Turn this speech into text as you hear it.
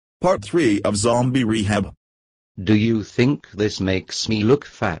Part 3 of Zombie Rehab. Do you think this makes me look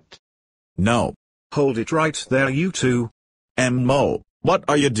fat? No. Hold it right there, you two. Mo, what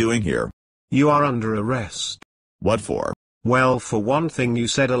are you doing here? You are under arrest. What for? Well, for one thing, you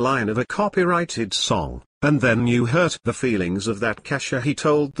said a line of a copyrighted song, and then you hurt the feelings of that cashier. He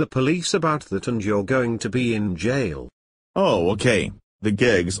told the police about that, and you're going to be in jail. Oh, okay. The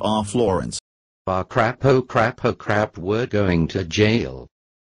gig's off, Lawrence. Oh crap, we're going to jail.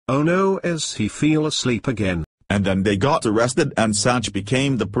 Oh no, as he fell asleep again. And then they got arrested and Satch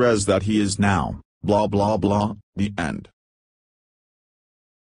became the prez that he is now. Blah blah blah, the end.